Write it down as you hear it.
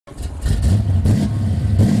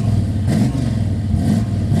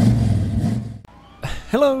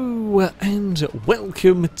Hello and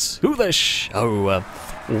welcome to the show.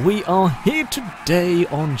 We are here today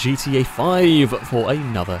on GTA 5 for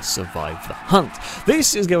another Survive the Hunt.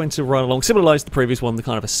 This is going to run along, similar to the previous one, the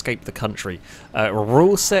kind of escape the country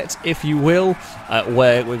rule set, if you will,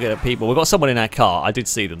 where we're going to people. We've got someone in our car. I did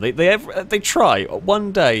see them. They try.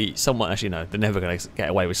 One day, someone actually no, they're never going to get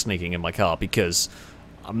away with sneaking in my car because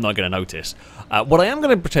I'm not going to notice. What I am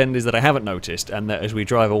going to pretend is that I haven't noticed, and that as we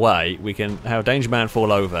drive away, we can have Danger Man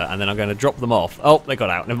fall over, and then I'm going to drop them off. Oh, they got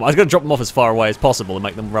out. I was going to drop them off as far away as possible and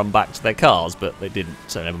make them run back to their cars, but they didn't,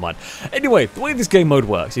 so never mind. Anyway, the way this game mode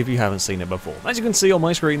works, if you haven't seen it before, as you can see on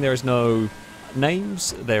my screen, there is no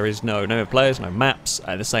names, there is no name of players, no maps,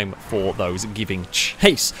 the same for those giving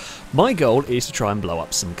chase. My goal is to try and blow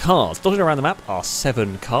up some cars. Dotted around the map are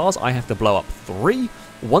 7 cars. I have to blow up 3.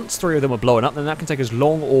 Once 3 of them are blown up, then that can take as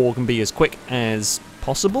long or can be as quick as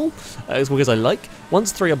possible, as quick as I like.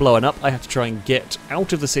 Once 3 are blown up, I have to try and get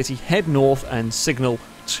out of the city, head north, and signal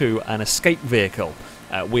to an escape vehicle.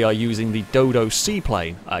 We are using the Dodo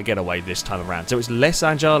seaplane getaway this time around, so it's less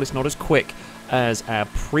agile, it's not as quick as our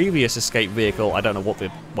previous escape vehicle. I don't know what the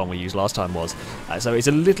one we used last time was, so it's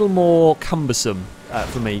a little more cumbersome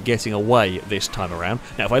for me getting away this time around.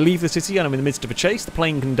 Now if I leave the city and I'm in the midst of a chase, the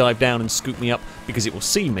plane can dive down and scoop me up because it will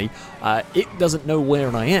see me. It doesn't know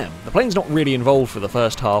where I am. The plane's not really involved for the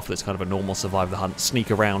first half. That's kind of a normal survive the hunt, sneak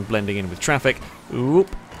around, blending in with traffic. Oop,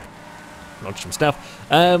 dodged some stuff.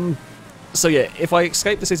 So yeah, if I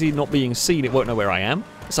escape the city not being seen, it won't know where I am.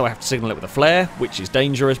 So I have to signal it with a flare, which is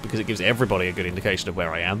dangerous because it gives everybody a good indication of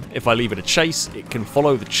where I am. If I leave it a chase, it can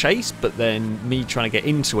follow the chase, but then me trying to get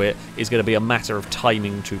into it is going to be a matter of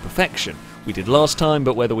timing to perfection. We did last time,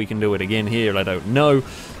 but whether we can do it again here, I don't know.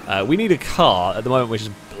 We need a car at the moment which is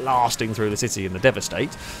blasting through the city in the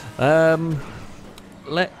Devastate. Let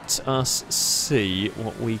us see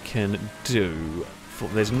what we can do.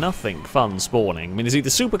 There's nothing fun spawning. I mean, there's either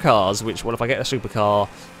supercars, which, well, if I get a supercar,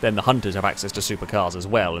 then the hunters have access to supercars as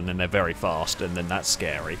well, and then they're very fast, and then that's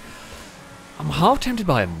scary. I'm half tempted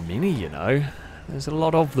by a Mini, you know. There's a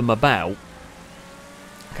lot of them about.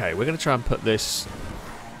 Okay, we're going to try and put this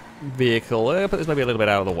vehicle, put this maybe a little bit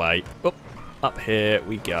out of the way. Up here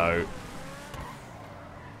we go.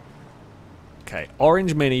 Okay,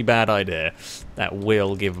 orange Mini, bad idea. That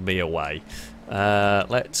will give me away.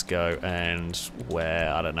 Let's go and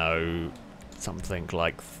wear, I don't know, something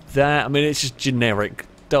like that. I mean, it's just generic,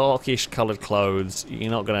 darkish coloured clothes.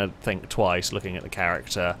 You're not going to think twice looking at the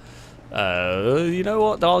character. You know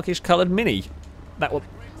what? Darkish coloured Mini. That will...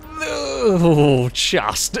 Oh,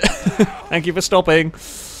 just. Thank you for stopping.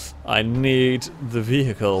 I need the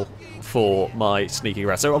vehicle for my sneaking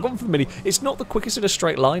around. So I've gone for the Mini. It's not the quickest in a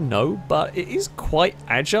straight line, no, but it is quite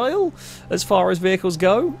agile as far as vehicles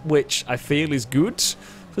go, which I feel is good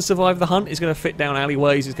for Survive the Hunt. It's going to fit down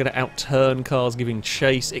alleyways, it's going to outturn cars giving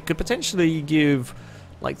chase. It could potentially give,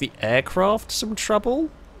 like, the aircraft some trouble.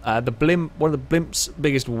 The blimp, one of the blimp's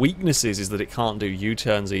biggest weaknesses is that it can't do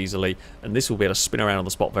U-turns easily, and this will be able to spin around on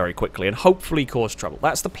the spot very quickly and hopefully cause trouble.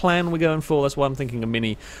 That's the plan we're going for. That's why I'm thinking a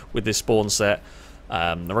Mini with this spawn set.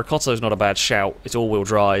 The Ricotto is not a bad shout. It's all-wheel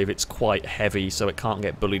drive. It's quite heavy, so it can't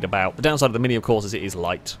get bullied about. The downside of the Mini, of course, is it is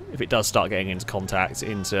light. If it does start getting into contact,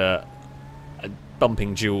 into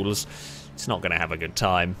bumping duels, it's not going to have a good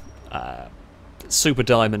time. Super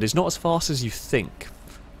Diamond is not as fast as you think.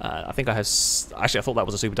 I think I have... Actually, I thought that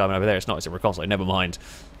was a Super Diamond over there. It's not. It's a Ricotto. Never mind.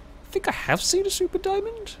 I think I have seen a Super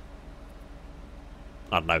Diamond.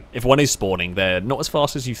 I don't know. If one is spawning, they're not as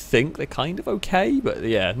fast as you think. They're kind of okay, but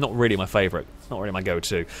yeah, not really my favourite. Not really my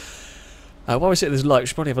go-to. While we're sitting at this light, we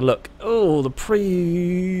should probably have a look. Oh, the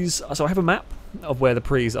prees. So I have a map of where the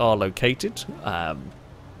prees are located. As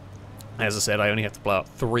I said, I only have to blow up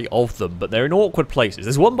 3 of them, but they're in awkward places.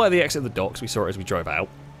 There's one by the exit of the docks. We saw it as we drove out.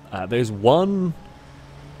 There's one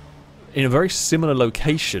in a very similar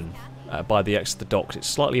location by the exit of the docks. It's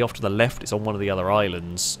slightly off to the left. It's on one of the other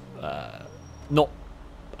islands. Not...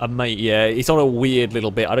 yeah, it's on a weird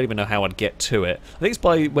little bit. I don't even know how I'd get to it. I think it's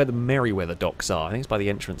by where the Merryweather docks are. I think it's by the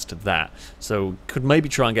entrance to that. So could maybe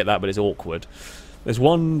try and get that, but it's awkward. There's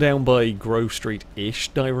one down by Grove Street-ish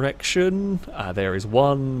direction. There is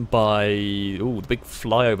one by the big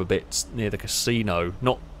flyover bits near the casino.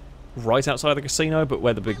 Not right outside the casino, but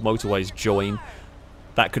where the big motorways join.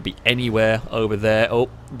 That could be anywhere over there. Oh,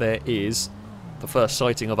 there is the first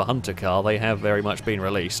sighting of a hunter car. They have very much been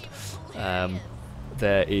released.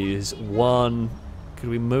 There is one... Could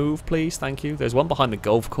we move, please? Thank you. There's one behind the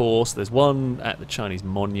golf course. There's one at the Chinese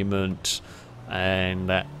monument. And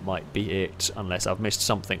that might be it, unless I've missed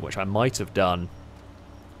something, which I might have done.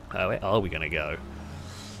 Where are we going to go?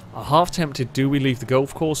 I'm half tempted, do we leave the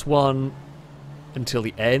golf course one? until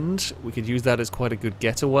the end. We could use that as quite a good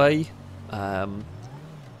getaway. Or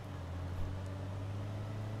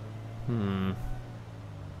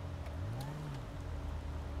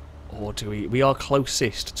do we... We are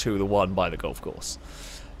closest to the one by the golf course.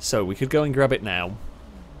 So we could go and grab it now.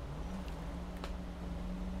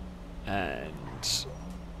 And...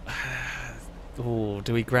 oh,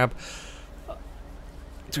 do we grab...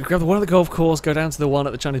 Do we grab the one at the golf course, go down to the one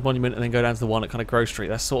at the Chinese Monument, and then go down to the one at kind of Grove Street?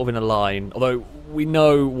 That's sort of in a line. Although, we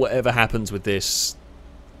know whatever happens with this,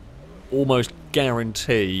 almost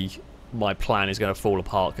guarantee my plan is going to fall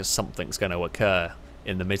apart because something's going to occur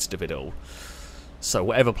in the midst of it all. So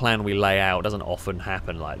whatever plan we lay out doesn't often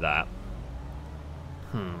happen like that.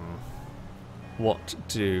 What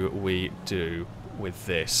do we do with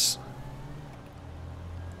this?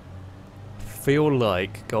 Feel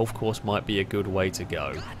like golf course might be a good way to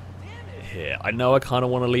go here. I know I kind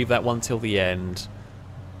of want to leave that one till the end,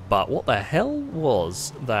 but what the hell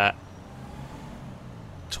was that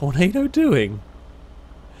tornado doing?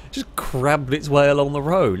 Just crabbed its way along the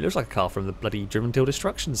road. It looks like a car from the bloody Driven Till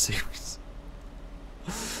Destruction series.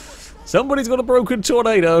 Somebody's got a broken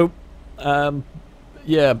tornado.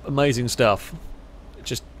 Yeah, amazing stuff.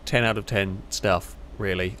 Just 10 out of 10 stuff,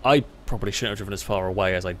 really. I probably shouldn't have driven as far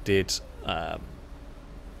away as I did.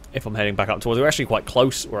 If I'm heading back up towards it. We're actually quite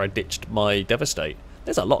close where I ditched my Devastate.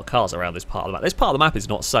 There's a lot of cars around this part of the map. This part of the map is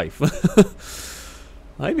not safe.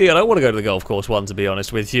 Maybe I don't want to go to the golf course one, to be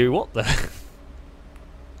honest with you. What the...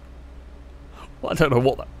 well, I don't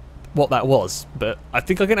know what that was, but I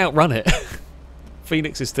think I can outrun it.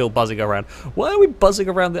 Phoenix is still buzzing around. Why are we buzzing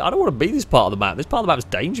around? I don't want to be this part of the map. This part of the map is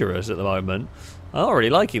dangerous at the moment. I'm not really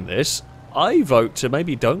liking this. I vote to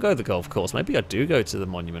maybe don't go to the golf course. Maybe I do go to the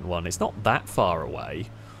Monument one. It's not that far away.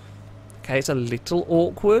 Okay, it's a little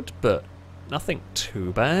awkward, but nothing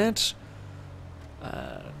too bad.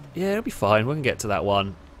 Yeah, it'll be fine. We can get to that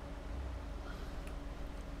one.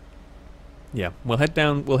 Yeah, we'll head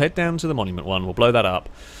down to the Monument one. We'll blow that up.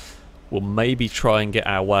 We'll maybe try and get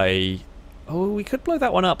our way... oh, we could blow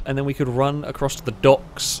that one up, and then we could run across to the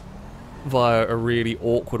docks via a really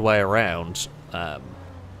awkward way around.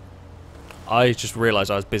 I just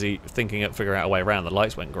realised I was busy figuring out a way around. The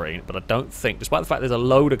lights went green, but I don't think, despite the fact there's a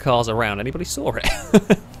load of cars around, anybody saw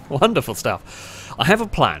it. Wonderful stuff. I have a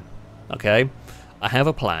plan, okay? I have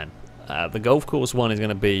a plan. The golf course one is going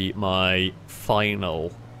to be my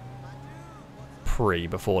final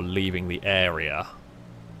before leaving the area.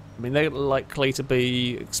 I mean, they're likely to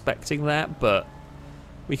be expecting that, but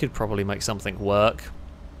we could probably make something work.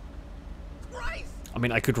 I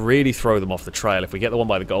mean, I could really throw them off the trail if we get the one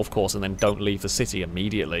by the golf course and then don't leave the city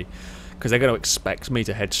immediately, because they're going to expect me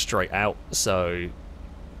to head straight out, so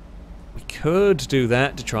we could do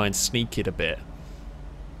that to try and sneak it a bit.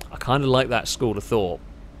 I kind of like that school of thought.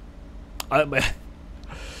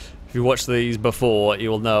 If you watched these before,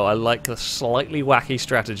 you will know I like the slightly wacky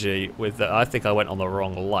strategy with the... I think I went on the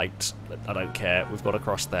wrong light, but I don't care. We've got to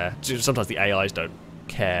cross there. Sometimes the AIs don't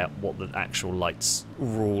care what the actual lights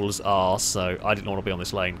rules are, so I didn't want to be on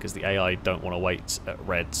this lane because the AI don't want to wait at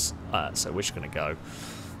reds, so we're just going to go.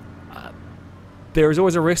 There is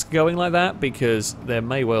always a risk going like that because there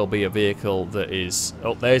may well be a vehicle that is...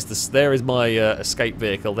 oh, there is my escape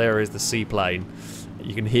vehicle. There is the seaplane.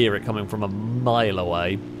 You can hear it coming from a mile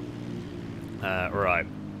away. Right.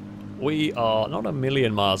 We are not a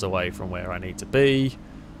million miles away from where I need to be.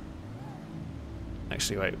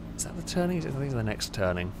 Actually, wait. Is that the turning? I think it's the next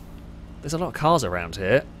turning. There's a lot of cars around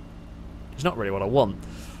here. It's not really what I want.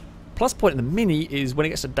 Plus point in the Mini is when it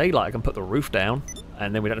gets to daylight, I can put the roof down,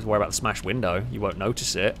 and then we don't have to worry about the smashed window. You won't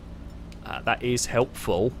notice it. That is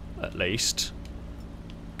helpful, at least.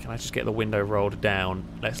 Can I just get the window rolled down?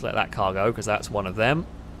 Let's let that car go, because that's one of them.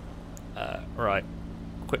 Right.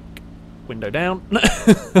 Quick window down.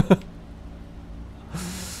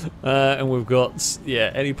 And we've got,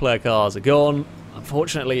 yeah, any player cars are gone.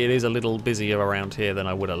 Unfortunately, it is a little busier around here than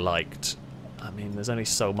I would have liked. I mean, there's only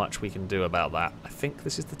so much we can do about that. I think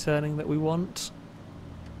this is the turning that we want.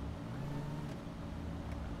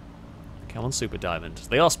 Come on, Super Diamond.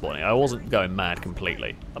 They are spawning. I wasn't going mad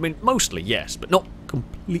completely. I mean, mostly, yes, but not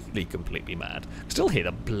completely mad. Still hear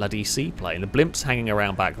the bloody seaplane. The blimp's hanging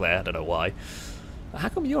around back there. I don't know why. How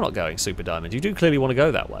come you're not going, Super Diamond? You do clearly want to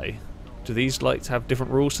go that way. Do these lights have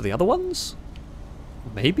different rules to the other ones?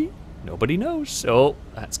 Maybe. Nobody knows. Oh,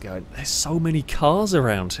 that's going... There's so many cars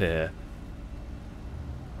around here.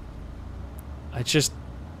 I just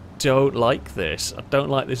don't like this. I don't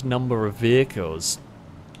like this number of vehicles.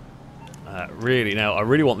 Really, now, I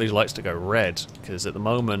really want these lights to go red, because at the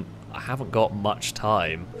moment, I haven't got much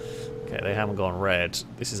time. Okay, they haven't gone red.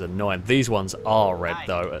 This is annoying. These ones are red,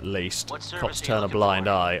 though, at least. Cops turn a blind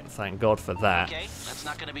eye. Thank God for that. Okay, that's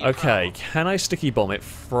not gonna be Okay, can I sticky bomb it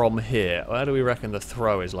from here? Where do we reckon the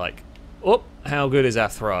throw is like? Oh, how good is our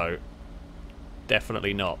throw?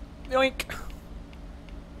 Definitely not. Yoink!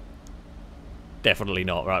 Definitely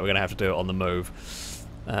not. Right, we're going to have to do it on the move.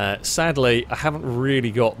 Sadly, I haven't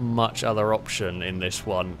really got much other option in this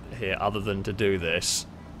one here other than to do this.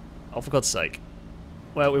 Oh, for God's sake.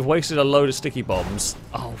 Well, we've wasted a load of sticky bombs.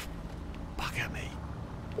 Oh, bug at me.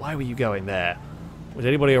 Why were you going there? Was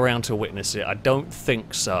anybody around to witness it? I don't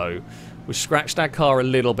think so. We scratched our car a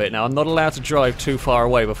little bit. Now, I'm not allowed to drive too far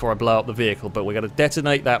away before I blow up the vehicle, but we're going to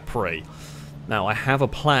detonate that pre. Now, I have a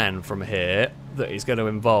plan from here that is going to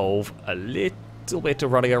involve a little bit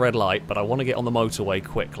of running a red light, but I want to get on the motorway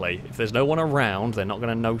quickly. If there's no one around, they're not going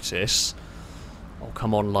to notice. Oh,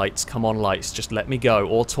 come on, lights, just let me go.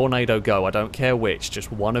 Or tornado go, I don't care which,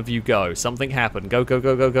 just one of you go. Something happened, go, go,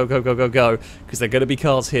 go, go, go, go, go, go, go. Because there are going to be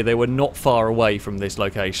cars here. They were not far away from this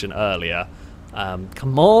location earlier.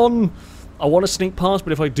 Come on! I want to sneak past,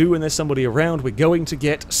 but if I do and there's somebody around, we're going to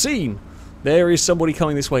get seen. There is somebody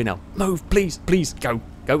coming this way now. Move, please, please, go.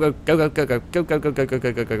 Go, go, go, go, go, go, go, go, go, go, go,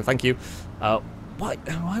 go, go, go, thank you.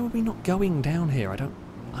 Why were we not going down here? I don't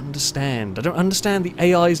understand. I don't understand the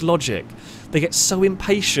AI's logic. They get so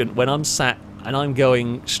impatient when I'm sat and I'm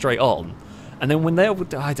going straight on. And then when they're...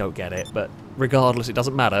 I don't get it, but regardless, it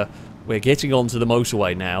doesn't matter. We're getting onto the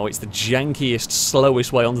motorway now. It's the jankiest,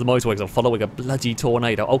 slowest way onto the motorway because I'm following a bloody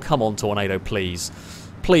tornado. Oh, come on, tornado, please.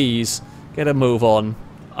 Please, get a move on.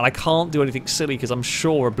 And I can't do anything silly because I'm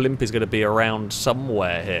sure a blimp is going to be around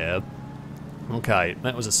somewhere here. Okay,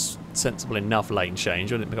 that was a sensible enough lane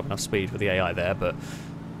change. I didn't pick up enough speed for the AI there, but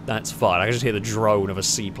that's fine. I can just hear the drone of a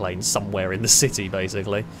seaplane somewhere in the city,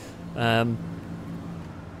 basically. I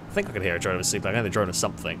think I can hear a drone of a seaplane. I know the drone of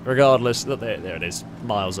something. Regardless, there it is,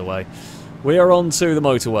 miles away. We are on to the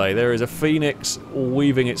motorway. There is a Phoenix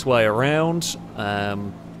weaving its way around.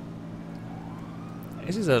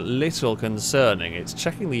 This is a little concerning. It's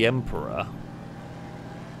checking the Emperor.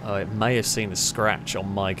 Oh, it may have seen a scratch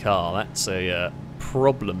on my car. That's a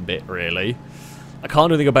problem bit, really. I can't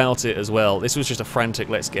do anything about it as well. This was just a frantic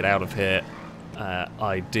let's get out of here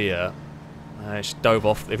idea. It just dove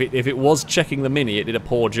off. If it was checking the Mini, it did a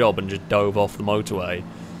poor job and just dove off the motorway.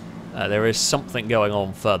 There is something going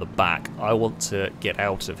on further back. I want to get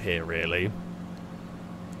out of here, really.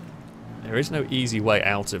 There is no easy way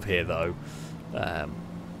out of here, though.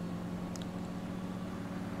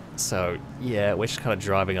 So, yeah, we're just kind of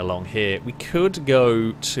driving along here. We could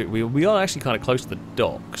go to... We are actually kind of close to the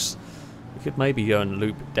docks. We could maybe go and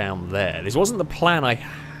loop down there. This wasn't the plan I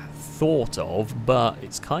thought of, but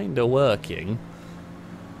it's kind of working.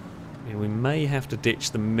 I mean, we may have to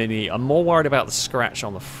ditch the Mini. I'm more worried about the scratch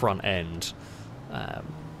on the front end.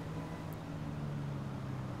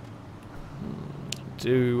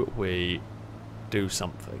 Do we do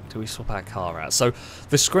something? Do we swap our car out? So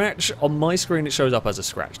the scratch on my screen, it shows up as a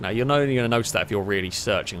scratch. Now you're only going to notice that if you're really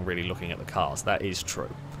searching, really looking at the cars. That is true.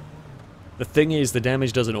 The thing is, the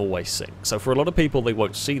damage doesn't always sync. So for a lot of people, they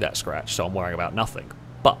won't see that scratch, so I'm worrying about nothing.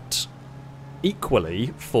 But equally,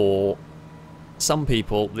 for some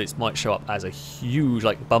people, this might show up as a huge,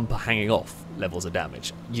 like, bumper hanging off levels of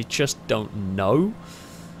damage. You just don't know.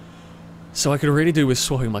 So I could really do with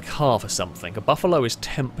swapping my car for something. A Buffalo is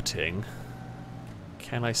tempting.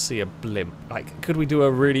 Can I see a blimp? Like, could we do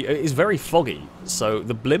a really... It's very foggy, so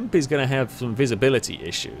the blimp is going to have some visibility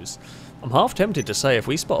issues. I'm half tempted to say if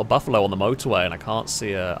we spot a Buffalo on the motorway and I can't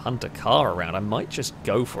see a Hunter car around, I might just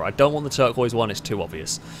go for it. I don't want the turquoise one, it's too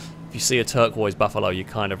obvious. If you see a turquoise Buffalo, you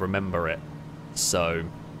kind of remember it. So,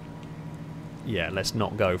 yeah, let's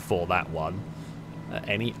not go for that one.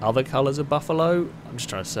 Any other colours of Buffalo? I'm just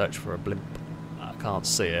trying to search for a blimp. I can't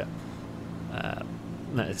see it.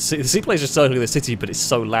 The seaplane's just circling the city, but it's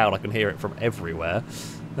so loud I can hear it from everywhere.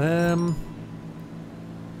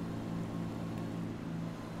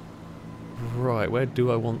 Right, where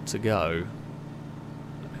do I want to go?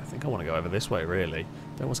 I think I want to go over this way, really.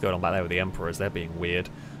 Don't know what's going on back there with the Emperors. They're being weird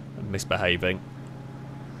and misbehaving.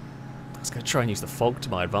 I was going to try and use the fog to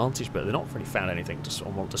my advantage, but they've not really found anything to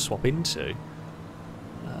want to swap into.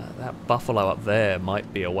 That Buffalo up there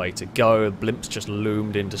might be a way to go. Blimp's just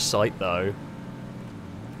loomed into sight, though.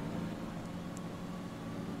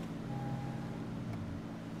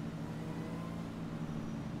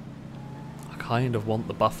 I kind of want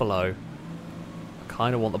the Buffalo.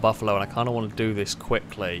 And I kind of want to do this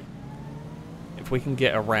quickly. If we can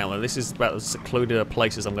get around, and this is about as secluded a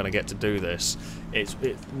places I'm going to get to do this.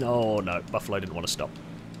 No, Buffalo didn't want to stop.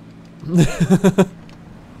 I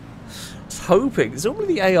was hoping.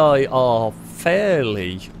 Normally the AI are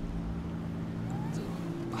fairly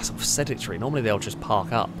sort of sedentary. Normally they'll just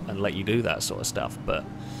park up and let you do that sort of stuff, but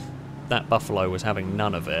that buffalo was having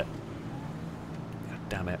none of it. God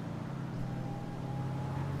damn it.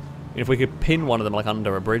 If we could pin one of them like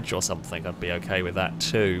under a bridge or something, I'd be okay with that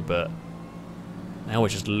too, but now we're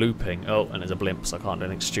just looping. Oh, and there's a blimp, so I can't do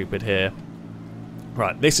anything stupid here.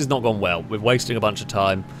 Right, this has not gone well. We're wasting a bunch of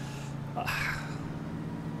time.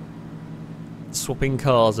 Swapping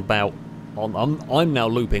cars about. I'm now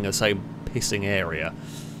looping the same pissing area.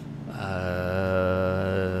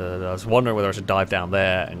 I was wondering whether I should dive down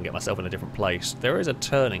there and get myself in a different place. There is a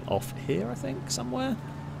turning off here, I think, somewhere.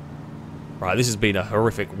 Right, this has been a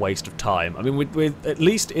horrific waste of time. I mean, we're at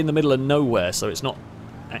least in the middle of nowhere, so it's not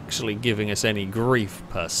actually giving us any grief,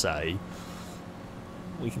 per se.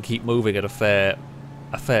 We can keep moving at a fair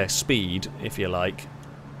speed, if you like.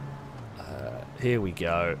 Here we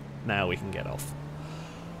go. Now we can get off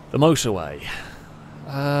the motorway.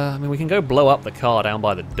 I mean, we can go blow up the car down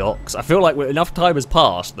by the docks. I feel like enough time has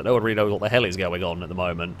passed that no one really knows what the hell is going on at the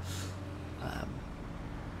moment.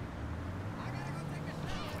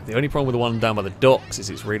 The only problem with the one down by the docks is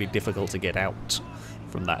it's really difficult to get out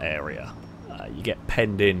from that area. You get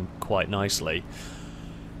penned in quite nicely.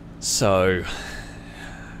 So,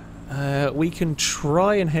 we can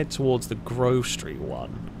try and head towards the Grove Street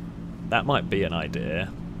one. That might be an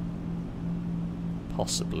idea.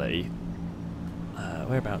 Possibly.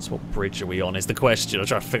 Whereabouts, what bridge are we on is the question. I'm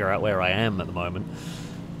trying to figure out where I am at the moment.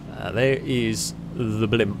 There is the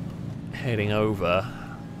blimp heading over.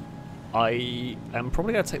 I am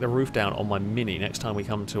probably going to take the roof down on my Mini next time we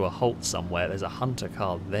come to a halt somewhere. There's a hunter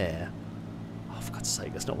car there. Oh, for God's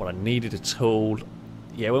sake, that's not what I needed at all.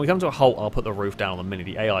 Yeah, when we come to a halt, I'll put the roof down on the Mini.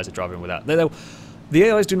 The AIs are driving without.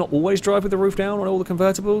 The AIs do not always drive with the roof down on all the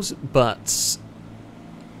convertibles, but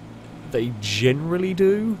they generally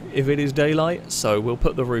do if it is daylight. So we'll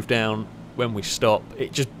put the roof down when we stop.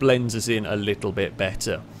 It just blends us in a little bit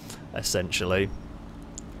better, essentially.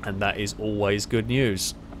 And that is always good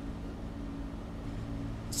news.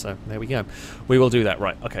 So there we go. We will do that.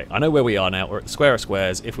 Right, okay, I know where we are now. We're at the Square of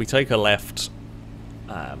Squares. If we take a left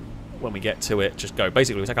when we get to it, just go.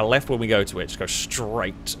 Basically, we take a left when we go to it, just go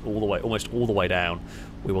straight all the way, almost all the way down.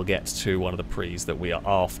 We will get to one of the prees that we are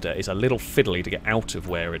after. It's a little fiddly to get out of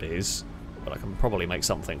where it is, but I can probably make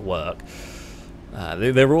something work.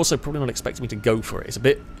 They're also probably not expecting me to go for it.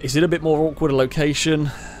 It's in a bit more awkward a location.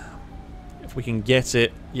 If we can get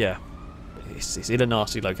it, yeah. It's in a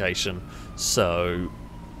nasty location, so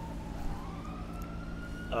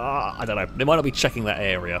I don't know. They might not be checking that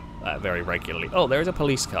area very regularly. Oh, there is a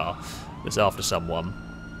police car that's after someone.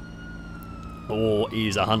 Or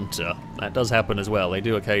is a hunter. That does happen as well. They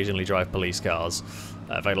do occasionally drive police cars.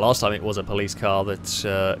 In fact, last time it was a police car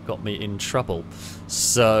that got me in trouble.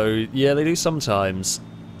 So, yeah, they do sometimes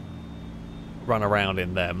run around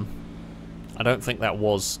in them. I don't think that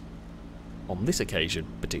was on this occasion,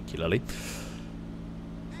 particularly.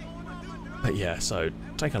 But yeah, so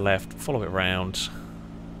take a left, follow it around.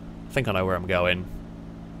 I think I know where I'm going.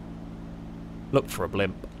 Look for a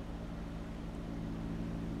blimp.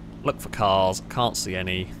 Look for cars. Can't see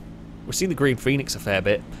any. We've seen the Green Phoenix a fair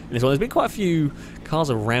bit in this one. There's been quite a few cars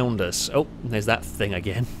around us. Oh, there's that thing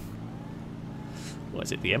again. What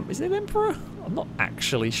is it? Is it Emperor? I'm not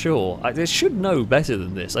actually sure. I should know better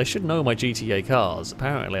than this. I should know my GTA cars.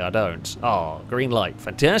 Apparently I don't. Oh, green light.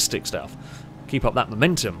 Fantastic stuff. Keep up that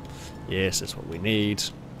momentum. Yes, that's what we need.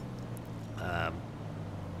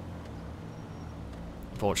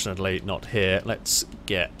 Unfortunately, not here. Let's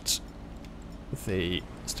get the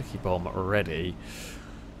sticky bomb ready.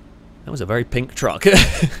 That was a very pink truck.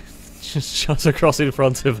 Just shot across in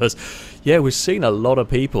front of us. Yeah, we've seen a lot of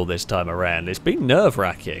people this time around. It's been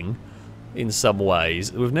nerve-wracking in some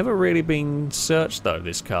ways. We've never really been searched, though,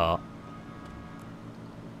 this car.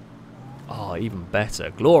 Oh, even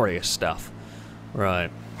better. Glorious stuff.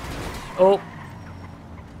 Right. Oh.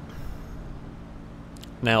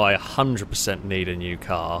 Now I 100% need a new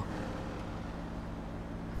car.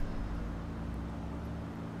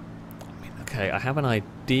 I mean, okay, I have an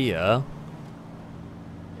idea.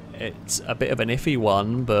 It's a bit of an iffy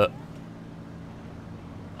one, but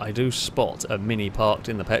I do spot a Mini parked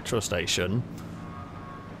in the petrol station.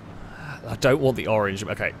 I don't want the orange.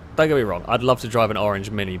 Okay, don't get me wrong. I'd love to drive an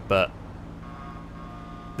orange Mini, but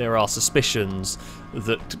there are suspicions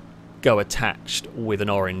that go attached with an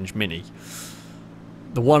orange Mini.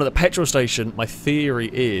 The one at the petrol station, my theory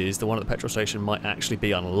is the one at the petrol station might actually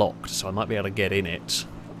be unlocked, so I might be able to get in it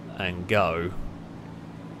and go.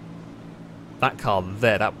 That car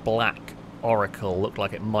there, that black Oracle looked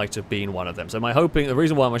like it might have been one of them. So my hoping, the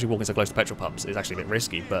reason why I'm actually walking so close to petrol pumps is actually a bit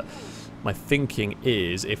risky, but my thinking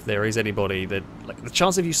is if there is anybody that, like, the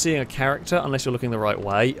chance of you seeing a character, unless you're looking the right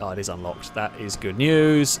way, oh, it is unlocked. That is good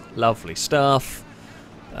news. Lovely stuff.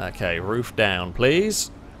 Okay, roof down,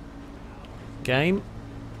 please. Game.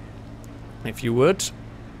 If you would.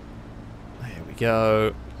 There we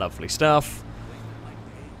go. Lovely stuff.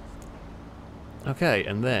 Okay,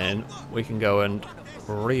 and then we can go and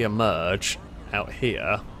re-emerge out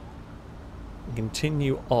here and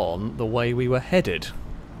continue on the way we were headed.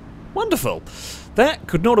 Wonderful. That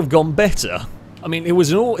could not have gone better. I mean, it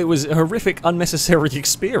was a horrific, unnecessary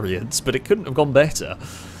experience, but it couldn't have gone better.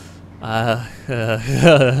 I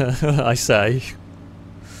say,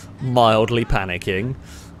 mildly panicking.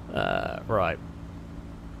 Right.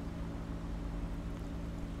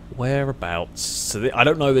 Whereabouts? So I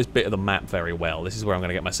don't know this bit of the map very well. This is where I'm going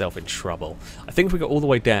to get myself in trouble. I think if we go all the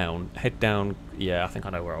way down, head down. Yeah, I think I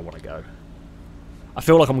know where I want to go. I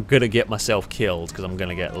feel like I'm going to get myself killed because I'm going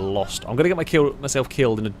to get lost. I'm going to get myself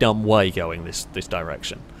killed in a dumb way going this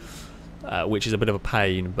direction, which is a bit of a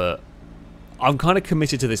pain, but I'm kind of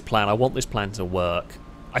committed to this plan. I want this plan to work.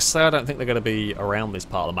 I say I don't think they're going to be around this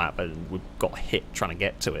part of the map, and we've got hit trying to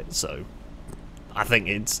get to it, so I think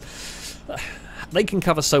it's... they can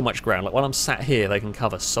cover so much ground. Like when I'm sat here, they can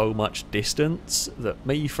cover so much distance that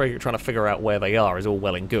me trying to figure out where they are is all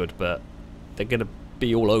well and good, but they're going to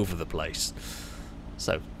be all over the place.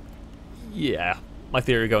 So, yeah, my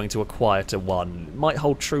theory of going to a quieter one might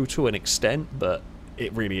hold true to an extent, but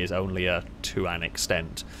it really is only to an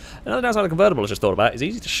extent. Another downside of the convertible I just thought about is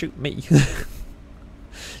easy to shoot me.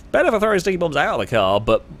 Better for throwing sticky bombs out of the car,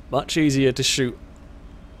 but much easier to shoot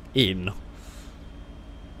in.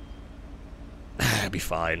 It'll be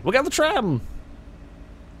fine. We'll get the tram!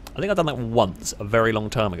 I think I've done that once, a very long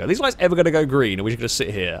time ago. Are these lights ever going to go green? Or are we just going to sit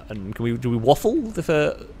here? And do we waffle? If,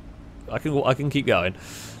 I can keep going.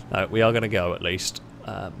 No, we are going to go at least.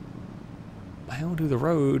 How do the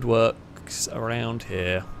road works around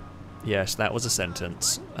here? Yes, that was a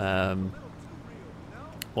sentence.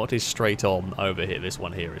 What is straight on over here? This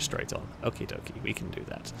one here is straight on. Okie dokie, we can do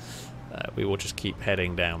that. We will just keep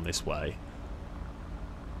heading down this way.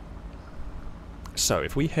 So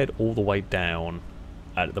if we head all the way down,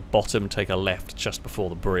 at the bottom take a left just before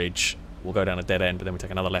the bridge, we'll go down a dead end and then we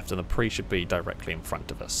take another left and the pre should be directly in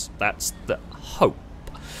front of us. That's the hope.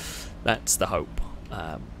 That's the hope.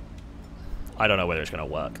 I don't know whether it's going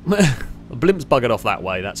to work. The blimp's buggered off that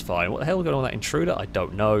way, that's fine. What the hell is going on with that intruder? I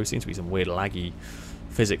don't know. Seems to be some weird laggy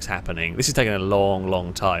physics happening. This is taking a long,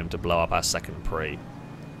 long time to blow up our second pre.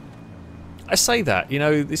 I say that, you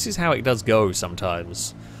know, this is how it does go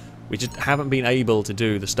sometimes. We just haven't been able to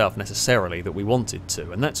do the stuff necessarily that we wanted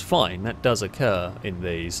to, and that's fine. That does occur in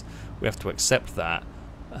these. We have to accept that.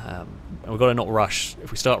 And we've got to not rush.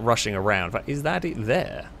 If we start rushing around, in fact, is that it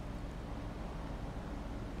there?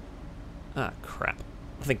 Ah, crap.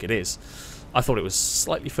 I think it is. I thought it was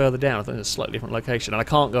slightly further down. I think it's a slightly different location. And I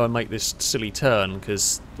can't go and make this silly turn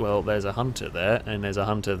because, well, there's a hunter there, and there's a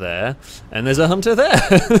hunter there, and there's a hunter there.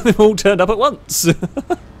 They've all turned up at once.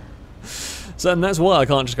 So, and that's why I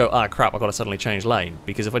can't just go, ah, crap, I've got to suddenly change lane.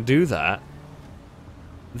 Because if I do that,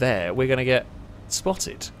 there, we're going to get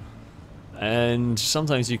spotted. And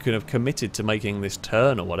sometimes you could have committed to making this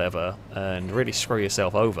turn or whatever and really screw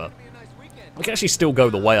yourself over. I can actually still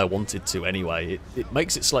go the way I wanted to anyway. It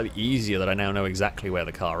makes it slightly easier that I now know exactly where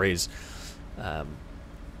the car is. I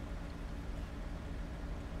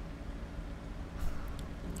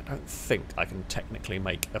don't think I can technically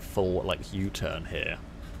make a full, like, U-turn here.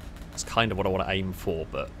 It's kind of what I want to aim for,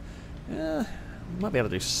 but might be able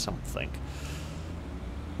to do something.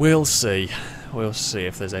 We'll see. We'll see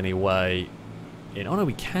if there's any way in. Oh no,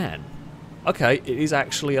 we can. Okay, it is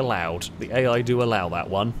actually allowed. The AI do allow that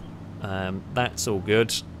one. That's all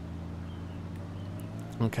good.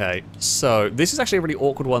 Okay, so this is actually a really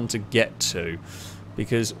awkward one to get to,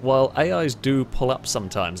 because while AIs do pull up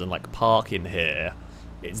sometimes and like park in here,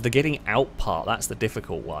 it's the getting out part that's the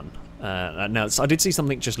difficult one. Now, I did see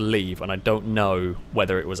something just leave, and I don't know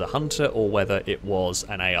whether it was a hunter or whether it was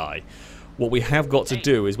an AI. What we have got to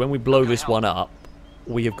do is when we blow this one up,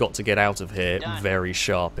 we have got to get out of here very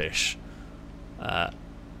sharpish.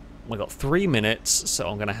 We've got 3 minutes, so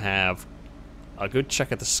I'm going to have a good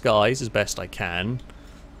check of the skies as best I can.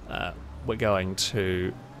 We're going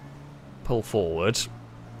to pull forward.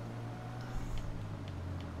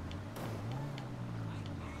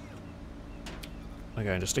 We're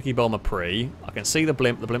going to sticky bomb a pre. I can see the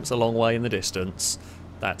blimp. The blimp's a long way in the distance.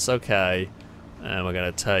 That's okay. And we're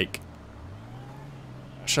going to take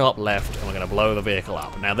a sharp left and we're going to blow the vehicle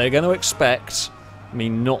up. Now they're going to expect me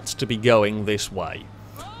not to be going this way.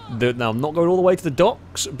 Now, I'm not going all the way to the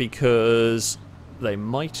docks because they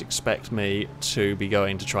might expect me to be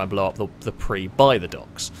going to try and blow up the pre by the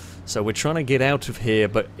docks. So we're trying to get out of here,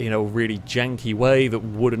 but in a really janky way that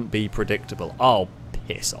wouldn't be predictable. Oh,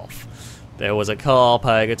 piss off. There was a car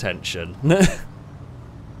paying attention.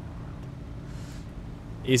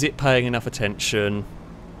 Is it paying enough attention?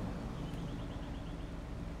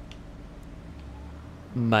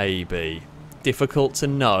 Maybe. Difficult to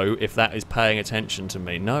know if that is paying attention to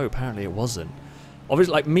me. No, apparently it wasn't.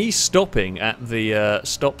 Obviously, like, me stopping at the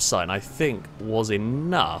stop sign, I think, was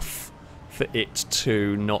enough for it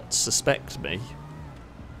to not suspect me.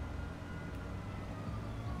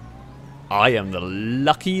 I am the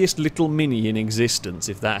luckiest little mini in existence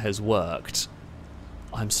if that has worked.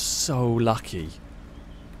 I'm so lucky.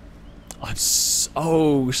 I'm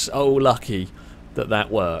so lucky that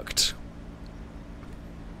that worked.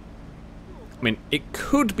 I mean, it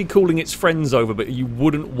could be calling its friends over, but you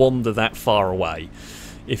wouldn't wander that far away.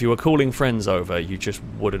 If you were calling friends over, you just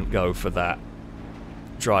wouldn't go for that.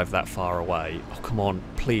 Drive that far away. Oh, come on.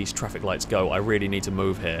 Please, traffic lights, go. I really need to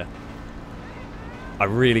move here. I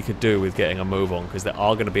really could do with getting a move on, because there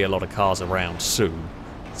are going to be a lot of cars around soon,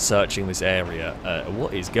 searching this area.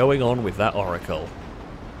 What is going on with that Oracle?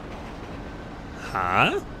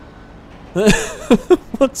 Huh?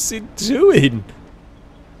 What's it doing?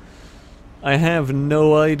 I have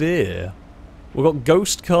no idea. We've got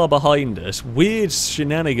ghost car behind us. Weird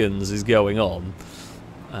shenanigans is going on.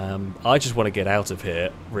 I just want to get out of here,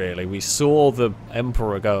 really. We saw the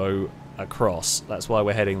Emperor go across. That's why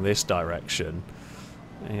we're heading this direction.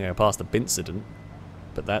 Yeah, past the incident.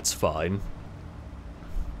 But that's fine.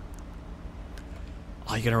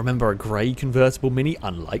 Are you going to remember a grey convertible Mini?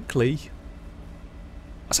 Unlikely.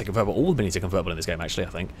 I say convertible. All the Minis are convertible in this game, actually, I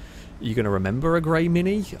think. Are you going to remember a grey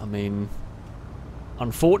Mini? I mean...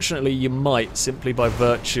 Unfortunately, you might, simply by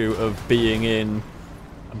virtue of being in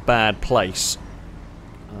a bad place.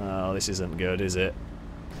 Oh, this isn't good, is it?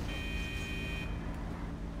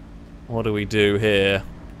 What do we do here?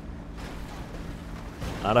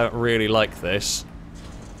 I don't really like this.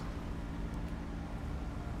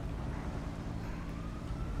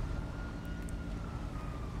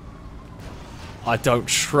 I don't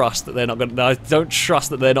trust that they're not going to... I don't trust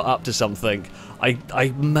that they're not up to something.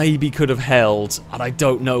 I maybe could have held, and I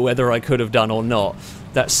don't know whether I could have done or not.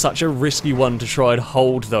 That's such a risky one to try and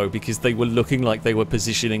hold, though, because they were looking like they were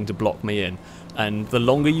positioning to block me in. And the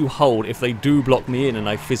longer you hold, if they do block me in and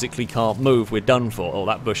I physically can't move, we're done for. Oh,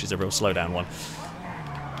 that bush is a real slowdown one.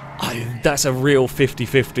 That's a real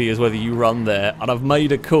 50-50 as whether you run there. And I've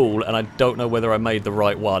made a call, and I don't know whether I made the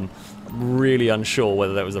right one. I'm really unsure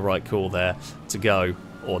whether that was the right call there to go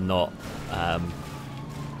or not.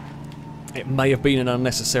 It may have been an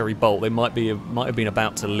unnecessary bolt. They might have been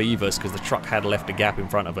about to leave us because the truck had left a gap in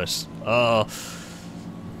front of us. Oh,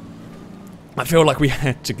 I feel like we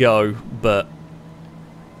had to go, but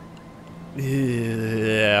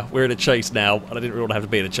yeah, we're in a chase now, and I didn't really want to have to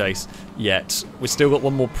be in a chase yet. We've still got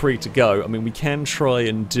one more pre to go. I mean, we can try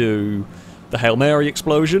and do the Hail Mary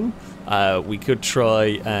explosion. We could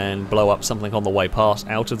try and blow up something on the way past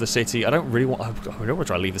out of the city. I don't want to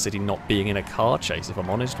try and leave the city not being in a car chase, if I'm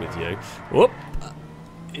honest with you. Whoop!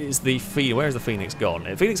 Where is the Phoenix gone?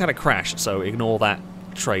 The Phoenix had a crash, so ignore that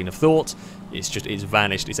train of thought. It's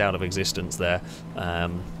vanished. It's out of existence there.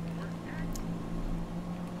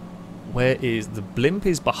 Where is the blimp?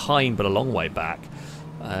 Is behind, but a long way back.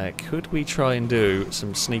 Could we try and do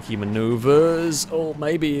some sneaky maneuvers? Or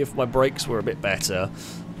maybe if my brakes were a bit better.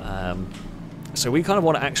 So we kind of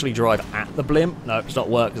want to actually drive at the blimp. No, it's not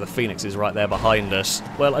work because the Phoenix is right there behind us.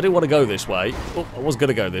 Well, I didn't want to go this way. Oh, I was going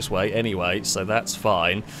to go this way anyway, so that's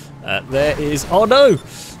fine. There is... Oh no!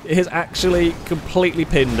 It has actually completely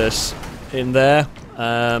pinned us in there.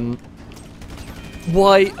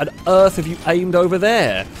 Why on earth have you aimed over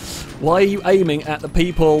there? Why are you aiming at the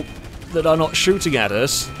people that are not shooting at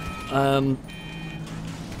us?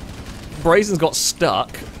 Brazen's got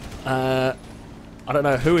stuck. I don't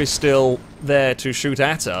know who is still there to shoot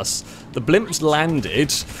at us. The blimp's landed.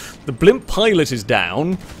 The blimp pilot is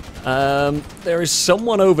down. There is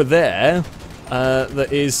someone over there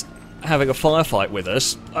that is having a firefight with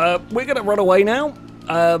us. We're going to run away now.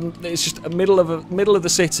 It's just a middle of the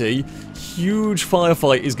city. Huge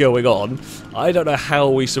firefight is going on. I don't know how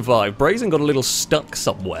we survived. Brazen got a little stuck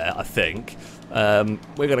somewhere, I think. We're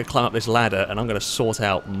going to climb up this ladder, and I'm going to sort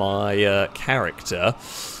out my character.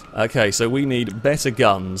 Okay, so we need better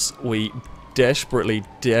guns. We desperately,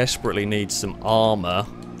 desperately need some armor.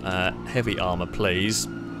 Heavy armor, please.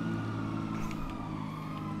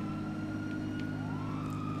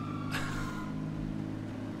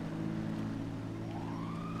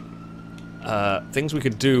 things we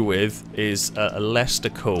could do with is a Lester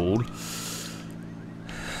call.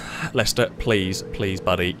 Lester, please, please,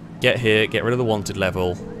 buddy, get here, get rid of the wanted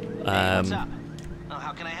level. What's up? Oh,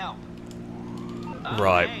 how can I help?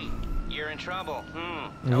 Right. Hey, you're in trouble.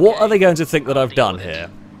 What are they going to think that I've done here?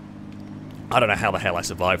 I don't know how the hell I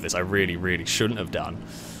survived this. I really, really shouldn't have done.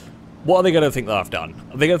 What are they going to think that I've done?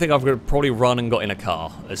 Are they going to think I've probably run and got in a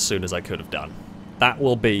car as soon as I could have done? That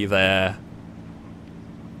will be their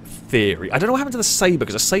theory. I don't know what happened to the saber,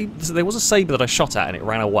 because there was a saber that I shot at and it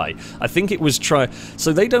ran away. I think it was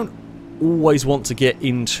so they don't always want to get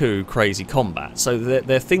into crazy combat. So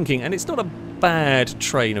they're thinking, and it's not a bad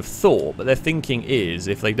train of thought, but their thinking is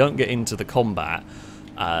if they don't get into the combat,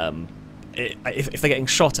 if they're getting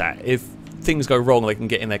shot at, if things go wrong, they can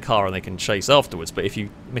get in their car and they can chase afterwards. But if you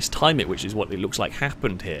mistime it, which is what it looks like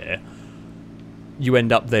happened here, you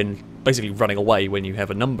end up then basically running away when you have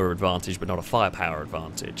a number advantage but not a firepower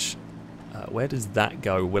advantage. Where does that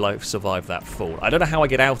go? Will I survive that fall? I don't know how I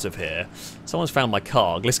get out of here. Someone's found my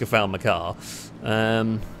car. Gliska found my car.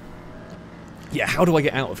 Yeah, how do I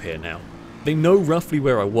get out of here now? They know roughly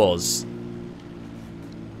where I was.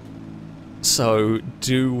 So,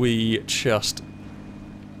 do we just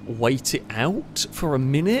wait it out for a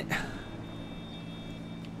minute?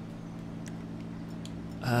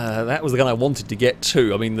 That was the gun I wanted to get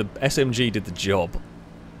to. I mean, the SMG did the job.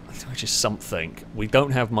 Which is something. We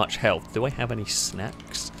don't have much health. Do I have any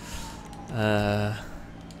snacks? Yeah,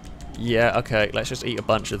 okay. Let's just eat a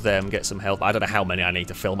bunch of them, get some health. I don't know how many I need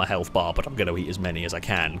to fill my health bar, but I'm going to eat as many as I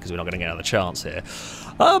can, because we're not going to get another chance here.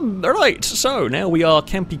 Right, so now we are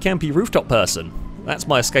campy rooftop person. That's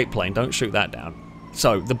my escape plane. Don't shoot that down.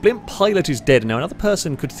 So, the blimp pilot is dead. Now, another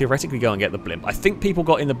person could theoretically go and get the blimp. I think people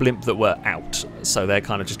got in the blimp that were out, so they're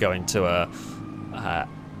kind of just going to a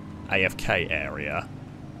AFK area.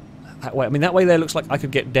 That way, I mean, that way there looks like I could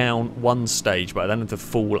get down one stage, but then to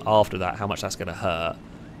fall after that, how much that's going to hurt.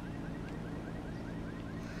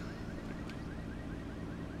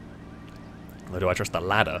 Or do I trust the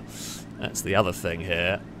ladder? That's the other thing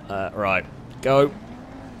here. Right, go.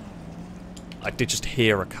 I did just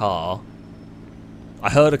hear a car. I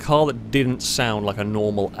heard a car that didn't sound like a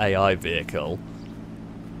normal AI vehicle.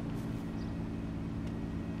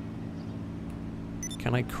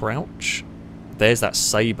 Can I crouch? There's that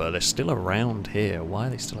saber. They're still around here. Why are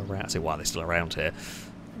they still around? I say, why are they still around here?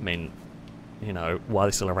 I mean, you know, why are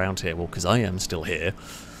they still around here? Well, because I am still here.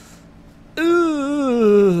 I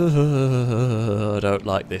don't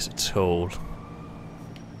like this at all.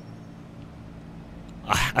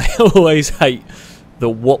 I always hate the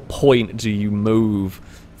what point do you move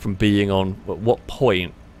from being on... At what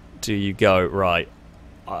point do you go, right,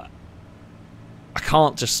 I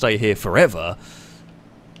can't just stay here forever.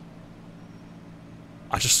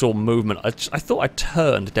 I just saw movement. I thought I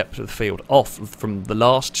turned depth of the field off from the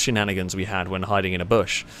last shenanigans we had when hiding in a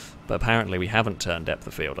bush, but apparently we haven't turned depth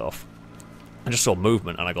of field off. I just saw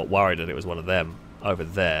movement and I got worried that it was one of them over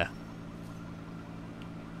there.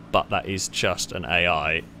 But that is just an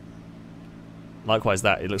AI. Likewise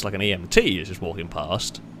that, it looks like an EMT is just walking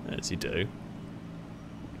past, as you do.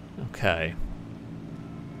 Okay.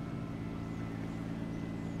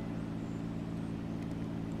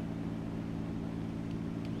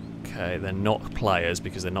 Okay, they're not players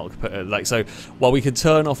because they're not like so. While we could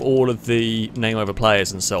turn off all of the name over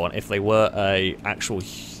players and so on, if they were a actual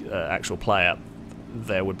player,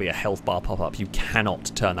 there would be a health bar pop up. You cannot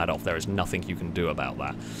turn that off. There is nothing you can do about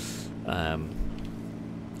that.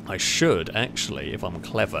 I should actually, if I'm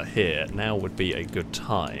clever here, now would be a good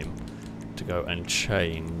time to go and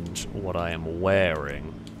change what I am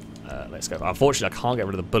wearing. Let's go. Unfortunately, I can't get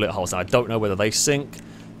rid of the bullet holes. Now, I don't know whether they sink.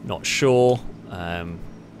 Not sure. I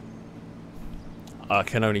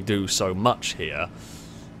can only do so much here.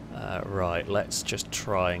 Right, let's just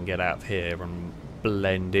try and get out of here and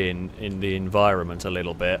blend in the environment a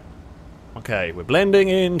little bit. Okay, we're blending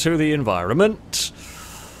into the environment.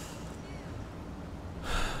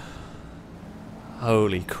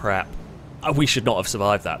 Holy crap. We should not have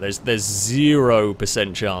survived that. There's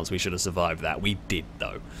 0% chance we should have survived that. We did,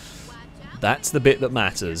 though. That's the bit that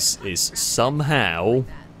matters, is somehow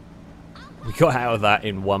we got out of that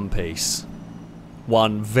in one piece.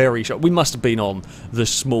 One very short. We must have been on the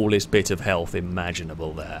smallest bit of health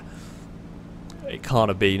imaginable there. It can't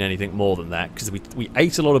have been anything more than that, because we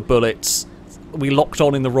ate a lot of bullets. We locked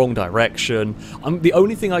on in the wrong direction. The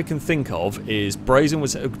only thing I can think of is Brazen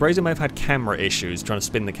may have had camera issues trying to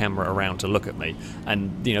spin the camera around to look at me,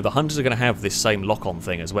 and you know the hunters are going to have this same lock-on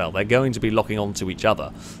thing as well. They're going to be locking onto each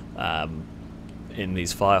other in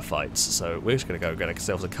these firefights, so we're just going to go get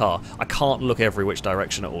ourselves a car. I can't look every which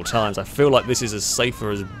direction at all times. I feel like this is as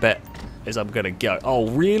safer a bet as I'm going to go. Oh,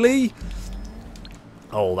 really?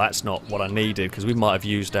 Oh, that's not what I needed, because we might have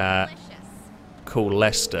used our cool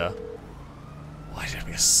Leicester. Why did it have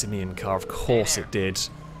a Simeon car? Of course it did.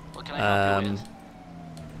 What can I help you with?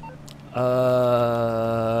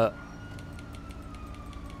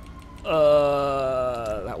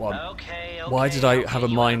 That one. Okay, Why did I have a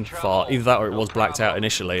you mind in fart? trouble. Either that or it No was blacked out problem.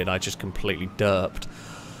 initially and I just completely derped.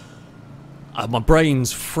 My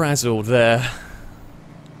brain's frazzled there.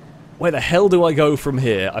 Where the hell do I go from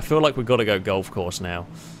here? I feel like we've got to go golf course now.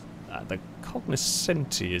 The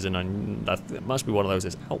Cognoscenti is it must be one of those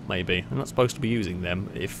that's out, maybe. I'm not supposed to be using them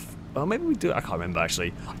if... Well, maybe we do. I can't remember,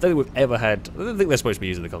 actually. I don't think we've ever had... I don't think they're supposed to be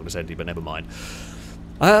using the Cognoscenti, but never mind.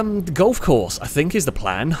 The golf course, I think, is the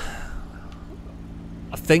plan.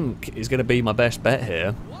 I think is going to be my best bet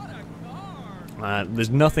here. There's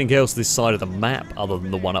nothing else this side of the map other than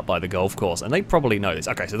the one up by the golf course, and they probably know this.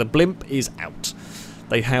 Okay, so the blimp is out.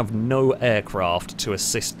 They have no aircraft to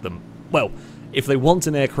assist them. Well, if they want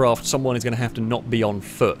an aircraft, someone is going to have to not be on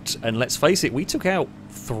foot. And let's face it, we took out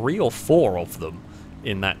 3 or 4 of them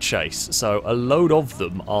in that chase, so a load of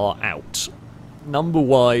them are out.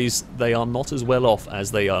 Number-wise, they are not as well off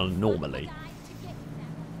as they are normally.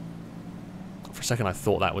 For a second I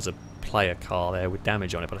thought that was a player car there with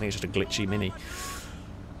damage on it, but I think it's just a glitchy Mini.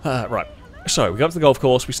 Right, so we go up to the golf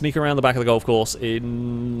course, we sneak around the back of the golf course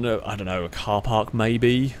in, I don't know, a car park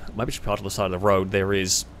maybe? Maybe just part of the side of the road. There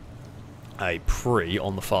is a Pre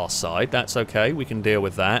on the far side. That's okay, we can deal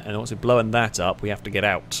with that, and once we're blowing that up, we have to get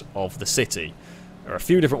out of the city. There are a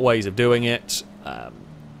few different ways of doing it.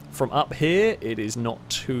 From up here, it is not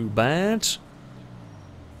too bad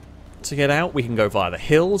to get out. We can go via the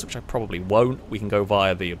hills, which I probably won't. We can go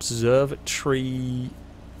via the observatory...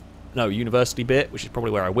 No, university bit, which is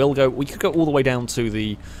probably where I will go. We could go all the way down to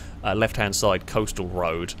the left-hand side coastal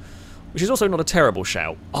road, which is also not a terrible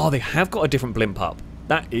shout. Oh, they have got a different blimp up.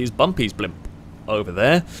 That is Bumpy's blimp over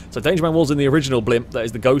there. So Danger Man was in the original blimp. That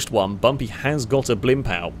is the ghost one. Bumpy has got a blimp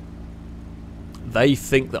out. They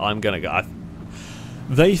think that I'm going to go...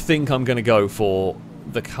 They think I'm going to go for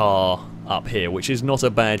the car up here, which is not a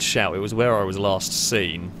bad shout. It was where I was last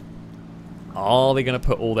seen. Are they going to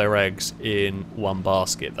put all their eggs in one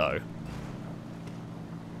basket, though?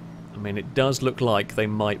 I mean, it does look like they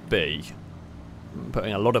might be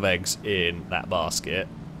putting a lot of eggs in that basket.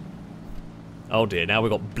 Oh dear, now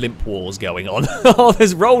we've got blimp wars going on. Oh,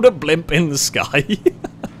 there's rolled a blimp in the sky.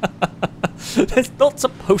 That's not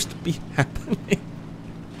supposed to be happening.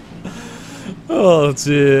 Oh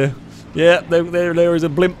dear. Yeah, there is a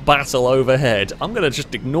blimp battle overhead. I'm going to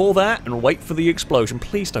just ignore that and wait for the explosion.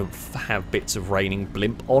 Please don't have bits of raining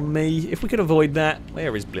blimp on me. If we could avoid that.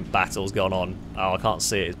 Where is blimp battles gone on? Oh, I can't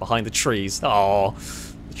see it. It's behind the trees. Oh,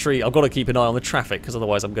 the tree. I've got to keep an eye on the traffic because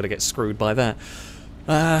otherwise I'm going to get screwed by that.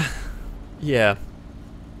 Yeah.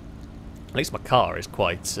 At least my car is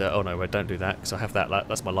quite... oh no, don't do that because I have that.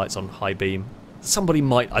 That's my lights on high beam. Somebody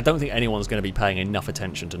might... I don't think anyone's going to be paying enough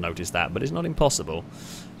attention to notice that, but it's not impossible.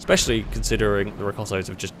 Especially considering the Ricossos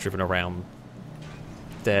have just driven around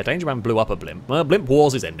there. Danger Man blew up a blimp. Well, blimp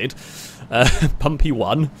wars is ended. Pumpy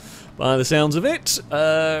won, by the sounds of it.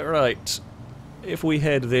 Right. If we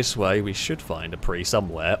head this way, we should find a Pre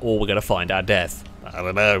somewhere, or we're going to find our death. I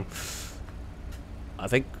don't know. I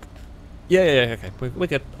think... Yeah, okay. We're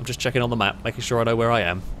good. I'm just checking on the map, making sure I know where I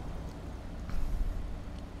am.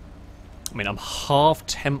 I mean, I'm half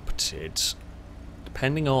tempted,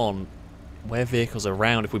 depending on where vehicles are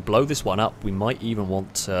around. If we blow this one up, we might even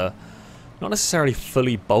want to, not necessarily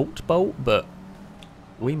fully bolt, but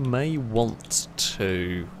we may want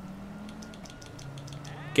to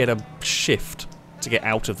get a shift to get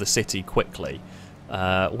out of the city quickly.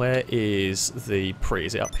 Where is the Pre?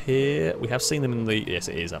 Is it up here? We have seen them in the... Yes,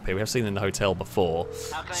 it is up here. We have seen them in the hotel before,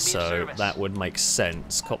 so that would make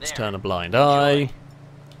sense. Cops turn a blind eye.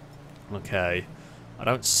 Okay, I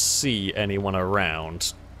don't see anyone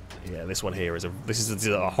around. Yeah, this one here is this is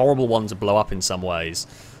a horrible one to blow up in some ways.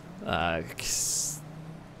 I'm sure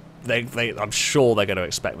they're going to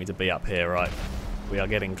expect me to be up here, right? We are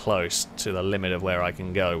getting close to the limit of where I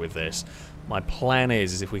can go with this. My plan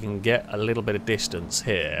is if we can get a little bit of distance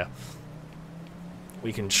here,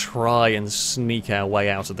 we can try and sneak our way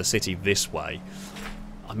out of the city this way.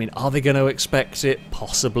 I mean, are they going to expect it?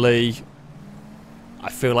 Possibly. I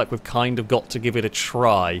feel like we've kind of got to give it a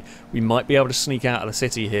try. We might be able to sneak out of the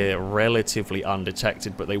city here relatively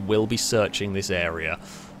undetected, but they will be searching this area.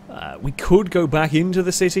 We could go back into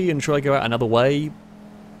the city and try to go out another way.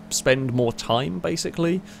 Spend more time,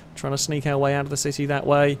 basically, trying to sneak our way out of the city that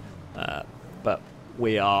way. But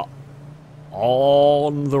we are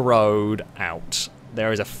on the road out.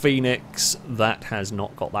 There is a Phoenix that has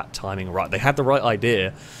not got that timing right. They had the right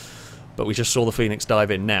idea, but we just saw the Phoenix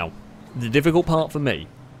dive in. Now, the difficult part for me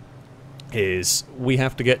is we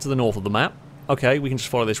have to get to the north of the map. Okay, we can just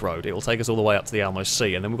follow this road. It will take us all the way up to the Alamo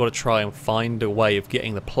Sea, and then we've got to try and find a way of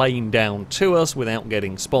getting the plane down to us without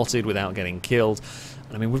getting spotted, without getting killed.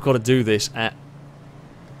 And, I mean, we've got to do this at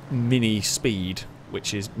mini speed,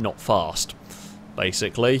 which is not fast,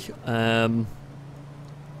 basically. The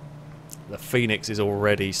Phoenix is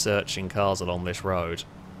already searching cars along this road.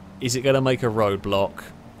 Is it going to make a roadblock?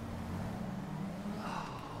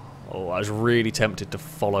 Oh, I was really tempted to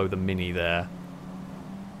follow the Mini there.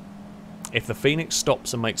 If the Phoenix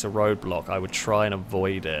stops and makes a roadblock, I would try and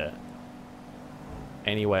avoid it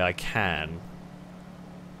any way I can.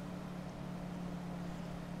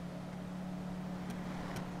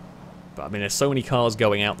 But I mean, there's so many cars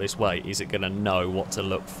going out this way, is it going to know what to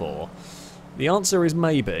look for? The answer is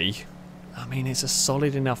maybe. I mean, it's a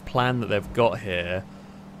solid enough plan that they've got here.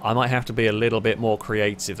 I might have to be a little bit more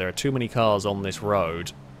creative. There are too many cars on this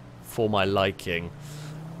road for my liking.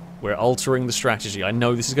 We're altering the strategy. I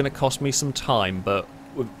know this is going to cost me some time, but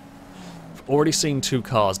we've already seen 2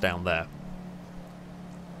 cars down there.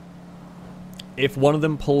 If one of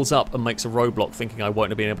them pulls up and makes a roadblock thinking I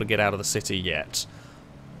won't have been able to get out of the city yet,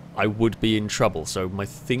 I would be in trouble. So my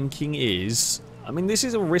thinking is, I mean, this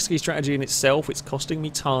is a risky strategy in itself. It's costing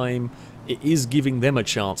me time. It is giving them a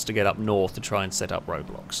chance to get up north to try and set up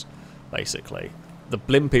roadblocks, basically. The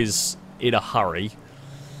blimp is in a hurry.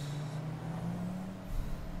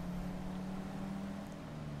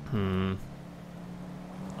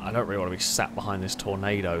 I don't really want to be sat behind this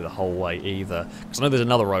tornado the whole way either. Because I know there's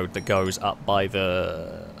another road that goes up by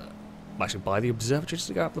the... Actually, by the observatory. Does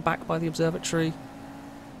it go up the back by the observatory?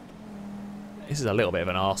 This is a little bit of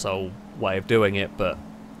an arsehole way of doing it, but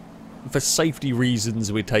for safety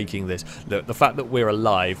reasons we're taking this. Look, the fact that we're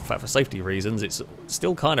alive, in fact, for safety reasons, it's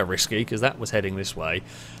still kind of risky because that was heading this way.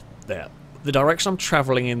 There. The direction I'm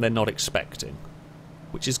travelling in they're not expecting,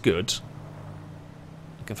 which is good.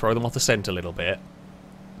 I can throw them off the scent a little bit,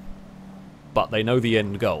 but they know the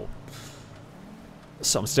end goal.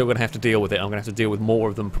 So I'm still going to have to deal with it. I'm going to have to deal with more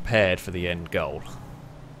of them prepared for the end goal.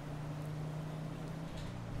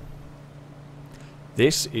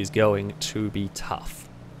 This is going to be tough.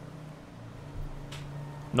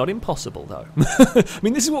 Not impossible, though. I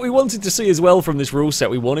mean, this is what we wanted to see as well from this rule set.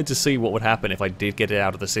 We wanted to see what would happen if I did get it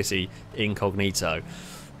out of the city incognito.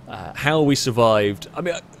 How we survived. I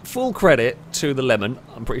mean, full credit to the Lemon.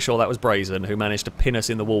 I'm pretty sure that was Brazen, who managed to pin us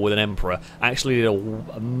in the wall with an Emperor. Actually did an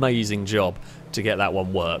amazing job to get that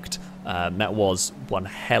one worked. That was one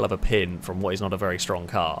hell of a pin from what is not a very strong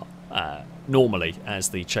car. Normally, as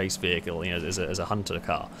the chase vehicle, you know, as a hunter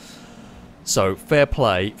car. So, fair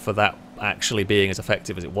play for that actually being as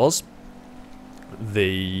effective as it was.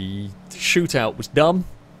 The shootout was dumb,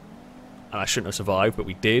 and I shouldn't have survived, but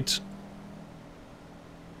we did.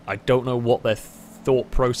 I don't know what their thought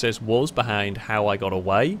process was behind how I got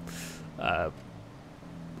away.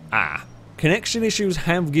 Connection issues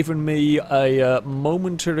have given me a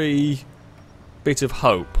momentary bit of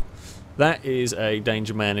hope. That is a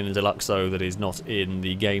Danger Man in a Deluxo that is not in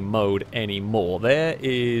the game mode anymore. There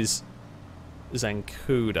is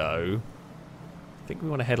Zancudo. I think we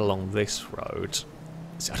want to head along this road.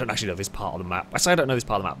 See, I don't actually know this part of the map. I say I don't know this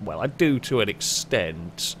part of the map well. I do to an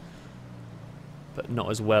extent, but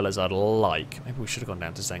not as well as I'd like. Maybe we should have gone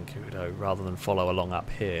down to Zancudo rather than follow along up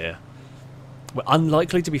here. We're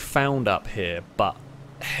unlikely to be found up here, but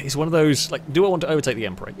it's one of those, like, do I want to overtake the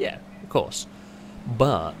Emperor? Yeah, of course.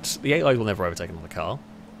 But the 8 Lives will never overtake another car.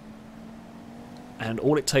 And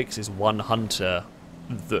all it takes is one hunter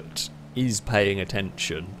that is paying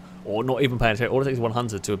attention, or not even paying attention. All it takes is one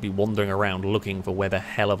hunter to be wandering around looking for where the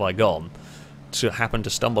hell have I gone, to happen to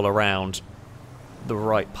stumble around the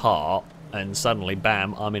right part, and suddenly,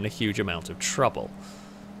 bam, I'm in a huge amount of trouble.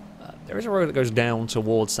 There is a road that goes down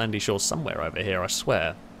towards Sandy Shore somewhere over here, I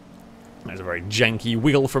swear. There's a very janky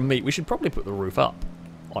wiggle from me. We should probably put the roof up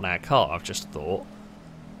on our car, I've just thought.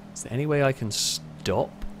 Is there any way I can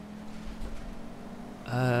stop?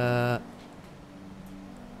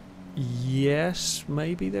 Yes,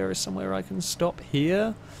 maybe there is somewhere I can stop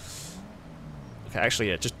here. Okay, actually,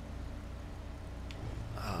 yeah, just...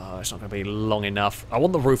 Oh, it's not going to be long enough. I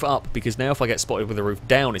want the roof up, because now if I get spotted with the roof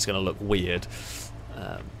down, it's going to look weird.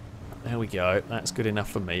 There we go. That's good enough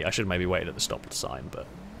for me. I should maybe wait at the stop sign, but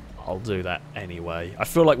I'll do that anyway. I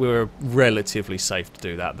feel like we were relatively safe to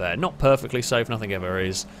do that there. Not perfectly safe, nothing ever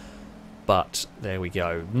is, but there we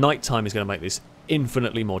go. Nighttime is going to make this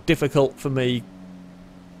infinitely more difficult for me,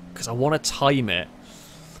 because I want to time it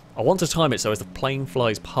I want to time it so as the plane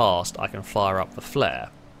flies past, I can fire up the flare.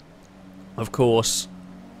 Of course,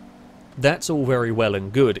 that's all very well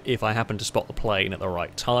and good if I happen to spot the plane at the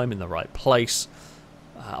right time, in the right place.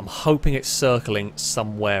 I'm hoping it's circling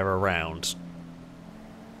somewhere around.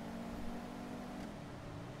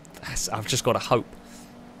 I've just got to hope.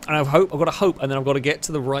 And I've got to hope, and then I've got to get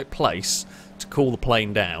to the right place to call the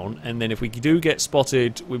plane down, and then if we do get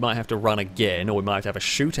spotted, we might have to run again, or we might have a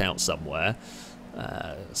shootout somewhere.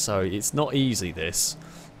 So it's not easy, this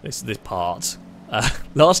part.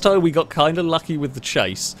 Last time we got kind of lucky with the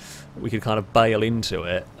chase. We could kind of bail into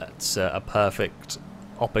it. That's a perfect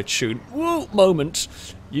opportune moment.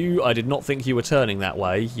 I did not think you were turning that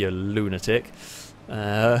way, you lunatic.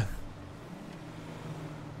 This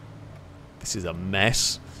is a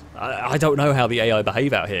mess. I don't know how the AI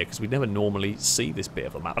behave out here, because we never normally see this bit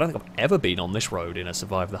of a map. I don't think I've ever been on this road in a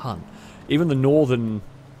Survive the Hunt. Even the northern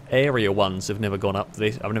area ones have never gone up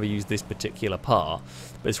this. I've never used this particular part.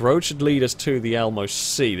 But this road should lead us to the Almo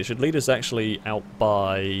Sea. This should lead us actually out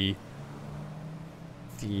by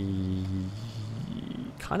the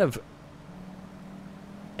kind of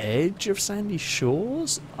edge of Sandy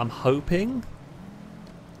Shores, I'm hoping.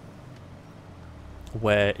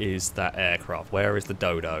 Where is that aircraft? Where is the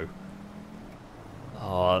Dodo?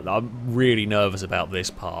 Oh, I'm really nervous about this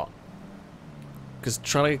part. Because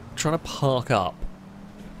trying to park up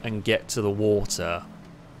and get to the water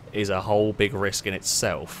is a whole big risk in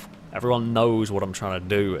itself. Everyone knows what I'm trying to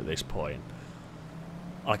do at this point.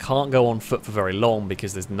 I can't go on foot for very long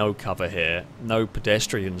because there's no cover here. No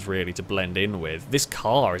pedestrians really to blend in with. This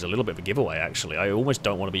car is a little bit of a giveaway, actually. I almost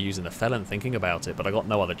don't want to be using the Felon thinking about it, but I got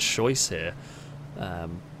no other choice here.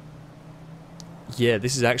 Yeah,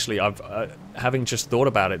 this is actually, having just thought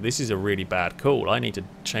about it, this is a really bad call. I need to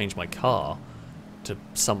change my car to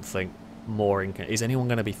something more... Is anyone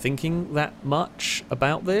going to be thinking that much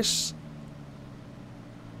about this?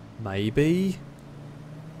 Maybe?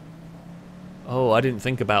 Oh, I didn't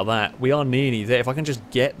think about that. We are nearly there. If I can just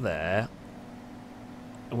get there,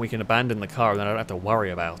 and we can abandon the car, then I don't have to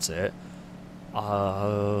worry about it.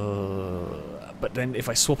 But then if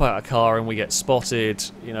I swap out a car and we get spotted,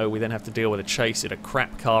 you know, we then have to deal with a chase in a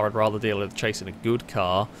crap car. I'd rather deal with a chase in a good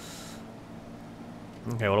car.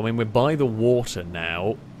 Okay, well, I mean, we're by the water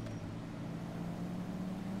now.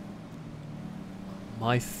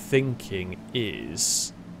 My thinking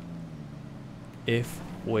is, if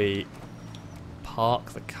we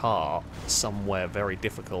park the car somewhere very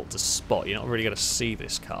difficult to spot, you're not really going to see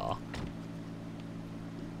this car.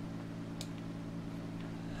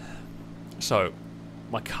 So,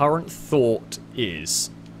 my current thought is,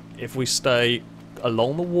 if we stay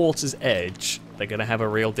along the water's edge, they're going to have a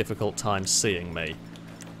real difficult time seeing me.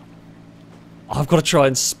 I've got to try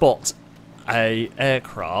and spot a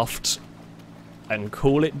aircraft and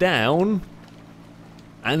cool it down,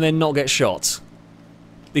 and then not get shot.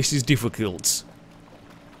 This is difficult.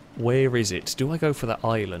 Where is it? Do I go for that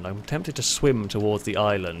island? I'm tempted to swim towards the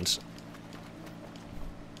island.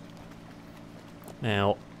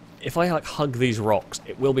 Now, if I like hug these rocks,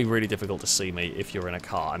 it will be really difficult to see me if you're in a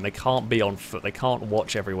car, and they can't be on foot, they can't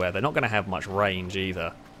watch everywhere, they're not going to have much range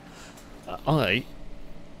either. I'm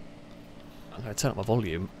going to turn up my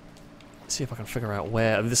volume, see if I can figure out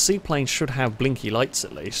where. The seaplane should have blinky lights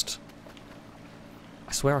at least.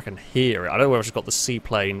 I swear I can hear it. I don't know where I've just got the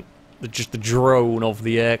seaplane, just the drone of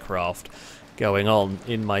the aircraft going on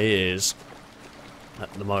in my ears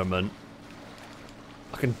at the moment.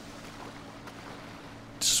 I can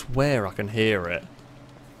swear I can hear it.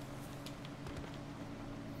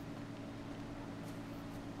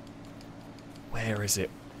 Where is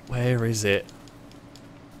it? Where is it?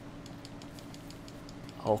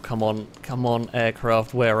 Oh, come on,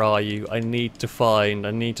 aircraft, where are you? I need to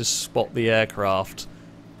spot the aircraft.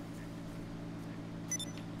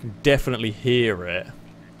 I can definitely hear it.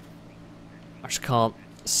 I just can't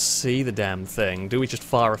see the damn thing. Do we just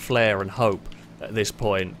fire a flare and hope at this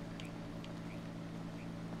point?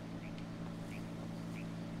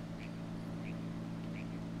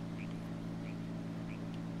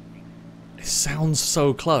 It sounds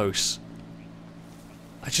so close.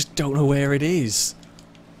 I just don't know where it is.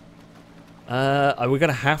 We're going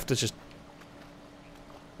to have to just...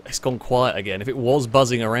 It's gone quiet again. If it was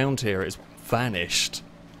buzzing around here, it's vanished.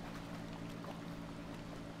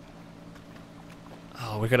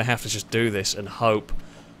 Oh, we're going to have to just do this and hope.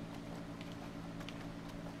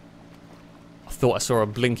 I thought I saw a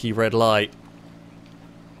blinky red light.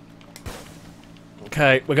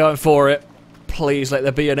 Okay, we're going for it. Please let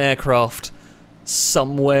there be an aircraft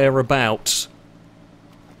somewhere about.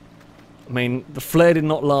 I mean, the flare did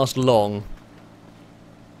not last long.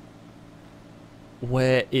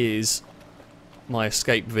 Where is my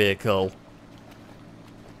escape vehicle?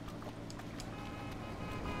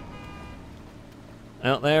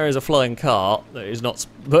 Out there is a flying car that is not...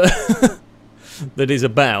 that is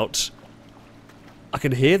about... I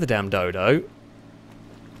can hear the damn dodo.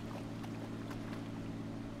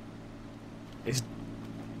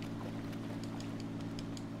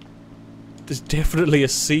 There's definitely a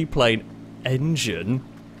seaplane engine.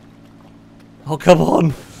 Oh, come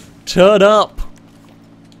on. Turn up.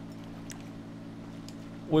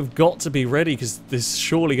 We've got to be ready because there's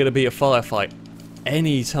surely going to be a firefight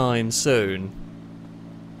anytime soon.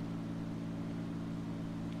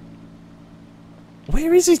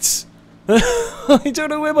 Where is it? I don't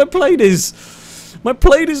know where my plane is. My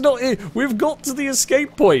plane is not here. We've got to the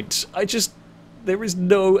escape point. There is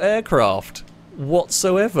no aircraft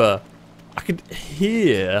whatsoever. I can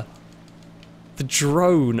hear the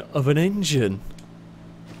drone of an engine.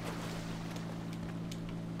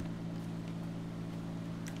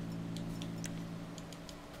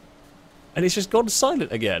 And it's just gone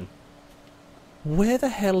silent again. Where the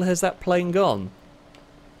hell has that plane gone?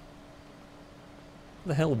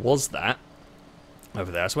 Where the hell was that? Over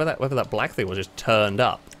there. I swear whether that black thing was just turned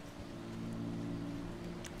up.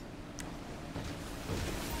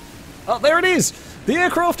 Oh, there it is! The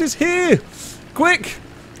aircraft is here! Quick!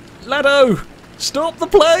 Lado! Stop the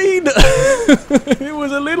plane! It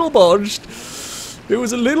was a little bodged. It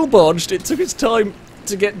was a little bodged. It took its time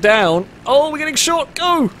to get down. Oh, we're getting shot!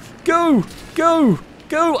 Go! Go! Go!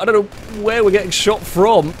 Go! I don't know where we're getting shot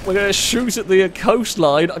from. We're going to shoot at the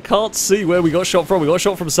coastline. I can't see where we got shot from. We got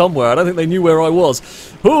shot from somewhere. I don't think they knew where I was.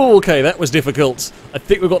 Oh, okay, that was difficult. I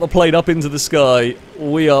think we've got the plane up into the sky.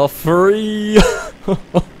 We are free.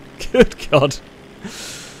 Good God.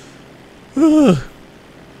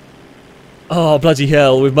 Oh, bloody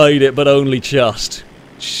hell, we've made it, but only just.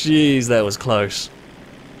 Jeez, that was close.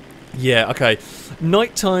 Yeah, okay.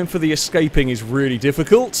 Nighttime for the escaping is really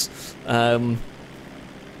difficult.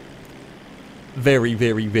 Very,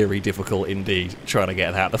 very, very difficult indeed, trying to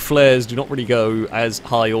get that. The flares do not really go as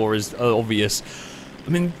high or as obvious. I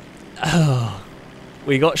mean,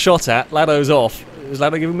 we got shot at. Lado's off. Is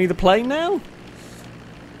Lado giving me the plane now?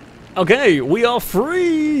 Okay, we are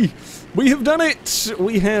free! We have done it!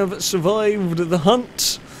 We have survived the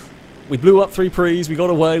hunt. We blew up 3 prees, we got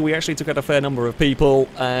away, we actually took out a fair number of people,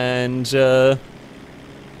 and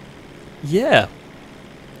yeah.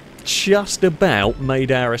 Just about made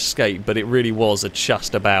our escape, but it really was a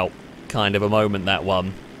just about kind of a moment, that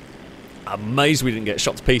one. Amazed we didn't get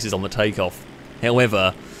shot to pieces on the takeoff.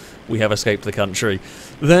 However, we have escaped the country.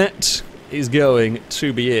 That is going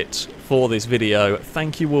to be it for this video.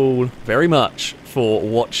 Thank you all very much for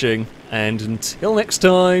watching, and until next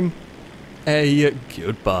time, a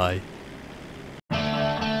goodbye.